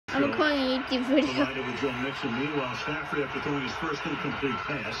recording a YouTube video. Provided with Joe Mixon. Meanwhile, Stafford, after throwing his first incomplete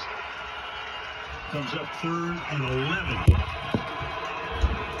pass, comes up 3rd and 11.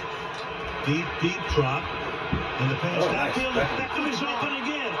 Deep drop. And the pass downfield. Beckham is open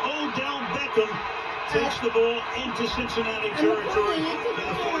again. Odell Beckham takes the ball into Cincinnati territory in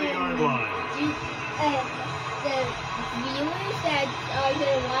the 40-yard line. The viewers that are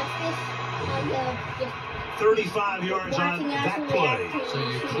going to watch this on the 35 yards on that play. So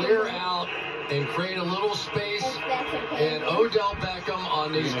you clear out and create a little space, and Odell Beckham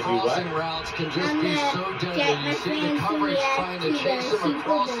on these crossing routes can just be so deadly. You see the coverage trying to chase him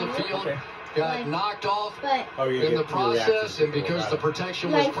across the field. Got knocked off in the process, and because the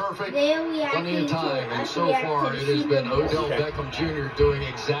protection was perfect, plenty of time. And so far, it has been Odell Beckham Jr. doing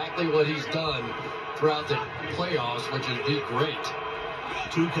exactly what he's done throughout the playoffs, which is be great.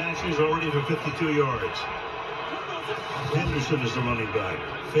 2 catches already for 52 yards. Henderson is the running back.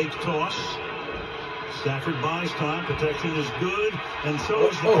 Fake toss. Stafford buys time. Protection is good. And so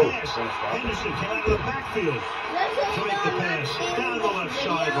is the pass. Henderson came out of the backfield to make the pass down the left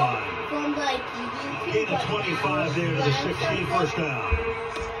sideline. Gain of 25 there to the 16, first down.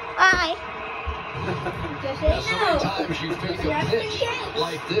 Bye. Now, so many times you fake a pitch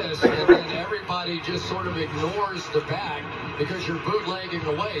like this, and then everybody just sort of ignores the back because you're bootlegging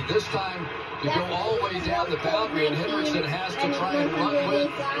away. This time, you go all the way down the boundary, and Henderson has to try and run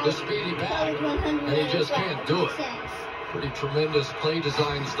with the speedy back, and he just can't do it. Pretty tremendous play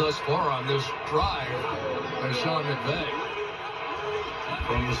designs thus far on this drive by Sean McVay.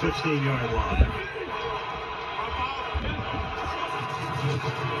 From the 16-yard line.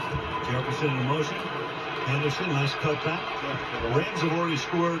 Jefferson in motion. Henderson, nice cutback. The Rams have already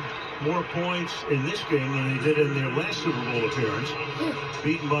scored more points in this game than they did in their last Super Bowl appearance.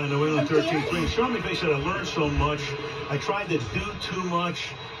 Beaten by New England 13-3. Sean McVay said, I learned so much. I tried to do too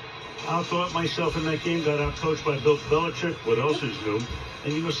much. Outthought myself in that game. Got outcoached by Bill Belichick. What else is new?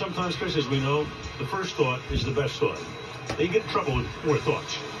 And you know, sometimes, Chris, as we know, the first thought is the best thought. They get in trouble with more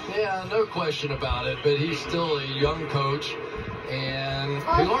thoughts. Yeah, no question about it. But he's still a young coach. And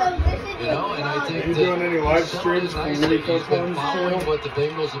he learned, you know, and I think that doing any live streams he's been following what the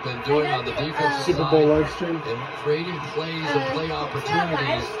Bengals have been doing on the defensive Super Bowl side live stream and creating plays and play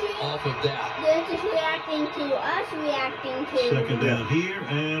opportunities off of that. They're just reacting to us reacting to. Second down here,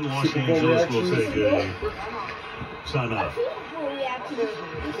 and Los Angeles will take a sign off. You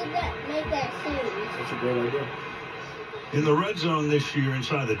should make that series. That's a great idea. In the red zone this year,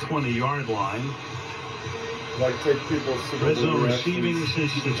 inside the 20-yard line. Like take people's Super Red Bowl zone reactions. receiving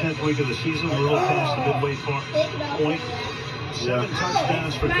since the 10th week of the season, a little past the midway point. 7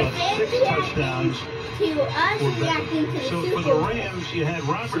 touchdowns for Cubs, 6 touchdowns To us for reacting to Beckham. the So Super for the Bowl. Rams, you had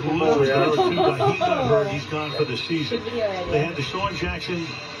Robert Woods, number 2 guy. He got hurt. He's gone for the season. They had Deshaun Jackson.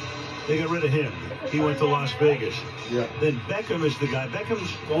 They got rid of him. He went to Las Vegas. Yeah. Then Beckham is the guy.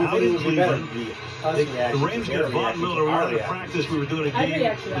 Beckham's out in Cleveland. The Rams got Von Miller. We were at practice. We were doing a game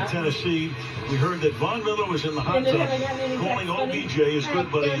in Tennessee. We heard that Von Miller was in the hot tub calling OBJ his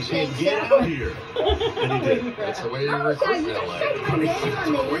good buddy and saying, "Get out here." And he did. That's the way you recruit in LA. My name on the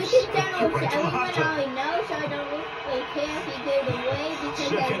YouTube channel so everyone already knows, so I don't really care if he gave it away because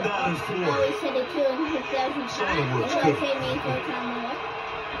Second down and 4. I always said it 200,000 times. Soderwood's It good. would say me for a time more.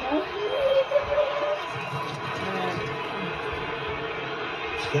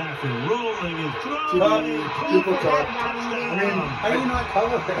 Stafford rolling and throwing. People talk. I mean, how do you not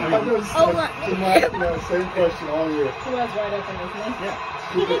cover it? I've been same question all year. Who has wide open, isn't he? Yeah.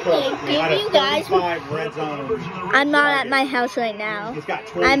 People talk. Give you guys. Red zone. I'm not at my house right now. He's got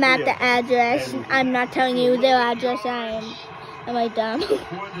I'm at the address. I'm not telling you the address I am. Am I dumb?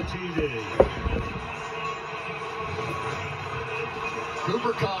 For the TD.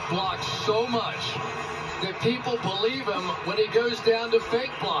 Cooper Kupp blocks so much that people believe him when he goes down to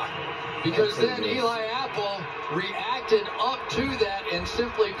fake block. Because then Eli Apple reacted up to that and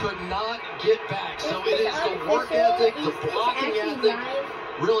simply could not get back. So it is the work ethic, the blocking ethic,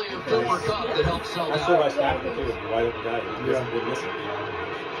 really of Cooper Kupp that helps sell That's that. what I Stafford too. Wide open guy. He doesn't miss it.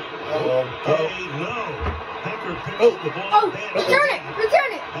 Okay, no. Hecker picks the ball. Return it!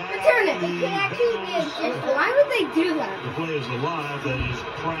 Return it! Return it! It could actually be a system. Why would they do that? The play is alive. That is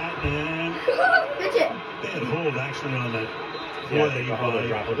Pratt and Pitch it. bad hold actually on that Yeah, play they probably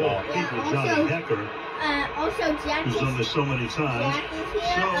dropped the ball. Keeper Johnny Hecker, Also, Jack who's done is this so many times. Jack is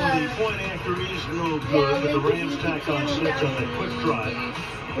So here. the point after is no good, but the Rams tack on 6 on that quick drive.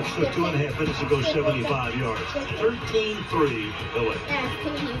 Which took 2.5 minutes to go 75 yards. 13-3, LA. That's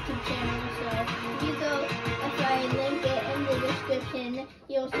two YouTube channels, so if you go, if I link it in the description,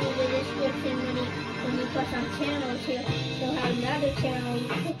 you'll see the description when you press on channels here. You'll have another channel.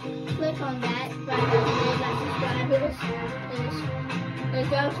 click on that, but I have to subscribers.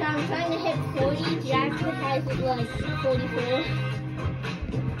 Like, I'm trying to hit 40. Jackson has it like 44.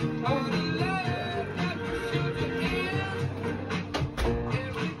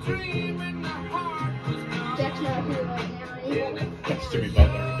 Jack's not here right now either. That's Jimmy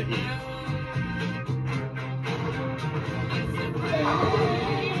Butler, the Heat.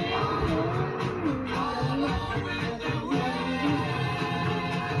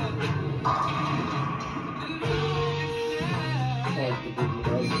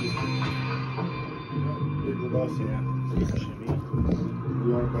 Big Lebowski.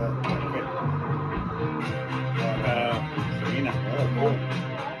 You want that? Serena. Oh, cool.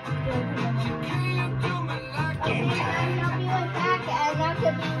 I'll be right back, and I'm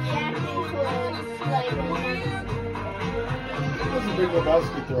going to be reacting to like That's a Big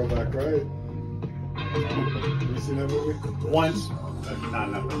Lebowski throwback, right? Have you seen that movie? Once, but not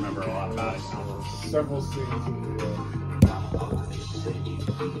enough to remember a lot about it. Several scenes in the.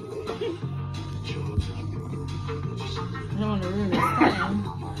 I don't want to ruin his time.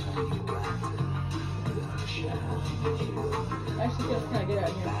 Actually feels kind of good out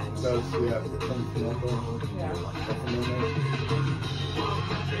here. Does, yeah, from Fernando. Yeah.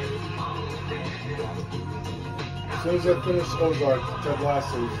 As soon as I finish Ozark, Ted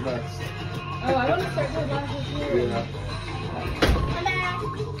Lasso is next. Oh, I want to start Ted Lasso too. Yeah. I'm back.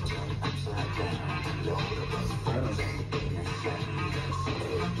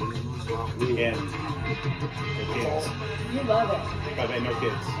 Again, the kids. You love it. But they no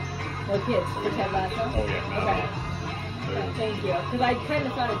kids. No kids for Ted Lasso? Oh, yeah. Okay. Thank you. Because I kind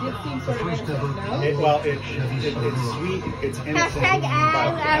of thought it did seem sort of innocent, no? It's sweet, it's innocent. Hashtag but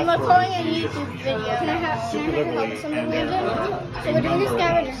I'm F recording a word is YouTube video. Can I have super help liberally, with something and we're they're doing? So we're doing this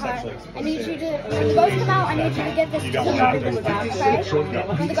scavenger hunt. I need you to, when the ghosts come out, I need you to get this You to don't them. want Okay?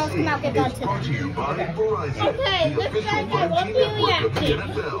 When the ghosts come out, get that to them. Brought to you by Verizon, Okay, the let's official start with 5G what network of you the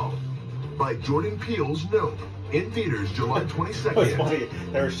NFL. By Jordan Peele's Nope. In theaters July 22nd. It's funny.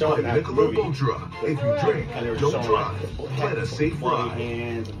 They were showing By that Michelob movie. Ultra. If you drink, And they were don't showing drive. Let a safe bloody ride.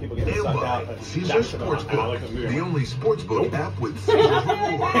 hands and people getting And sucked by out. And Caesar that's the Sportsbook, I like the movie. the only sportsbook app with Caesar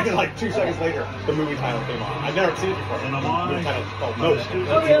rewards. And like 2 seconds later, the movie title came on. I've never seen it before. And I'm The on. movie title called Nope.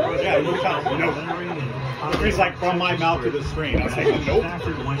 Oh, really? Yeah, the movie title Nope. It's like from my mouth to the screen. I was like, nope.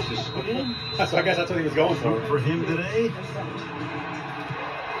 Stafford went to school. So I guess that's what he was going So for. for him today,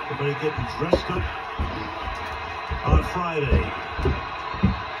 everybody getting dressed up on Friday.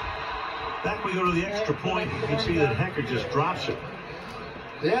 Back we go to the extra point. You can see that Hecker just drops it.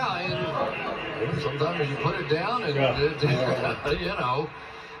 Yeah, and sometimes you put it down and, you know,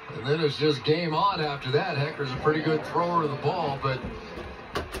 and then it's just game on after that. Hecker's a pretty good thrower of the ball, but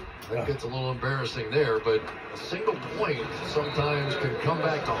that gets a little embarrassing there. But a single point sometimes can come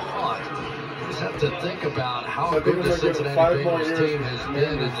back to haunt. You just have to think about how good the Cincinnati Bengals team has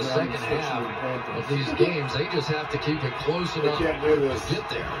been in the second half of these games. They just have to keep it close enough to get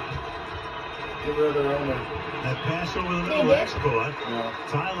there. Get rid of their owner. That pass over the middle, that's caught.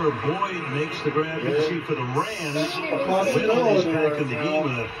 Tyler Boyd makes the grab. You can see for the Rams. Whittle is back in the game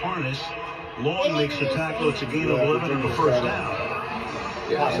with a harness. Long makes the tackle. It's a gain of 11 on the first down.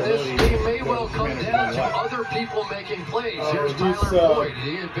 Yeah, and this game may well come down to other people making plays. Here's Tyler Boyd.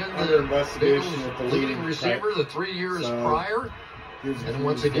 He had been the Bengals' leading receiver the 3 years prior. And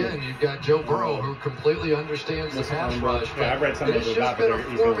once again, you've got Joe Burrow, who completely understands the pass rush. But it's just been a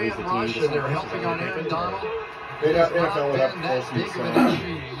 4-man rush, and they're helping on Aaron Donald. It's not been that big of an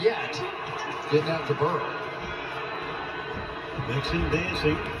issue yet getting out to Burrow. Mixon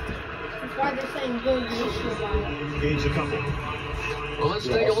dancing. That's why they're saying good issue. Gains a couple. Well, let's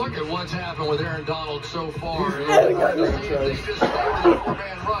take a look at what's happened with Aaron Donald so far. And we're going to see if they just stay with a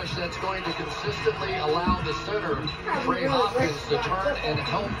 4-man rush that's going to consistently allow the center, Trey Hopkins, to turn and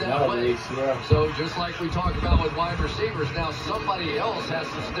help that way. So just like we talked about with wide receivers, now somebody else has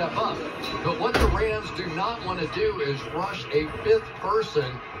to step up. But what the Rams do not want to do is rush a 5th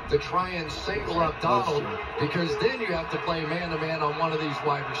person to try and single up Donald, because then you have to play man-to-man on one of these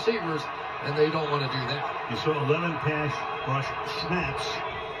wide receivers, and they don't want to do that. You saw 11 pass rush snaps,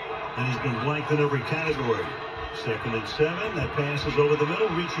 and he's been blanked in every category. 2nd and 7. That pass is over the middle,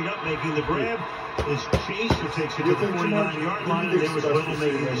 reaching up, making the grab. Is Chase, who takes it to the 49-yard line, and there was Little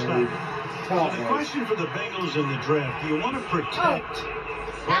making the stop. So the question for the Bengals in the draft: do you want to protect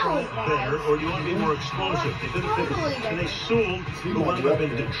Burrow better, or do you want to be more explosive? They could have picked Penei Sewell, who wound up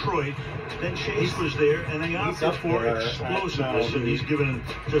in Detroit. Then Chase was there, and they opted for explosiveness, and he's given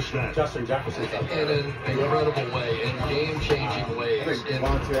just that. Justin Jefferson In an incredible way, in game-changing ways. In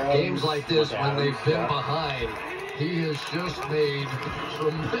games like this, when they've been behind, He has just made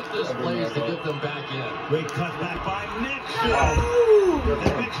tremendous plays to get them back in. Great cut back by Mixon.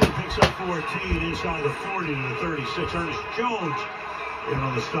 And Mixon picks up 14 inside the 40 to the 36. Ernest Jones in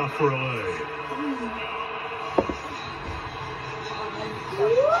on the stop for a leg.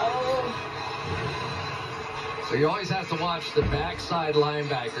 So you always have to watch the backside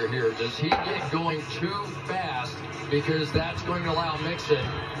linebacker here. Does he get going too fast? Because that's going to allow Mixon,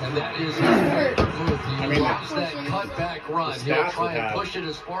 and that is his favorite move. He loves that cutback run. He'll try and push it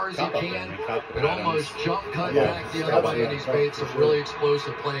as far as he can, but almost jump cut back the other way, and he's made some really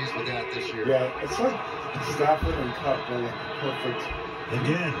explosive plays with that this year. Yeah, it's like Stafford and Cup are perfect.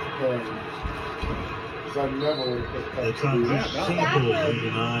 Again. I've never would have picked It's on Drew Sample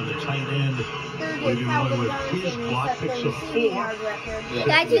leading on the tight end. Leading one with his block, picks of 4.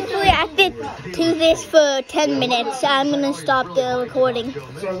 Guys, since we reacted to this for 10 minutes, I'm going to stop the recording.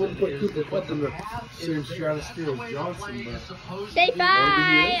 So I wouldn't put Cooper Kupp in the same stratosphere as Johnson, but... Say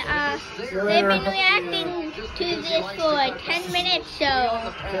bye. They've been reacting to this for 10 minutes,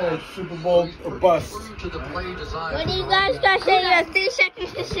 so... Okay, Super Bowl or bust. What do you guys got to say? You have 3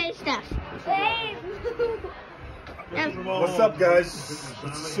 seconds to say stuff. What's up, guys? It's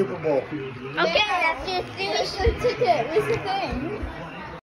the Super Bowl. Okay, that's just... What's the thing?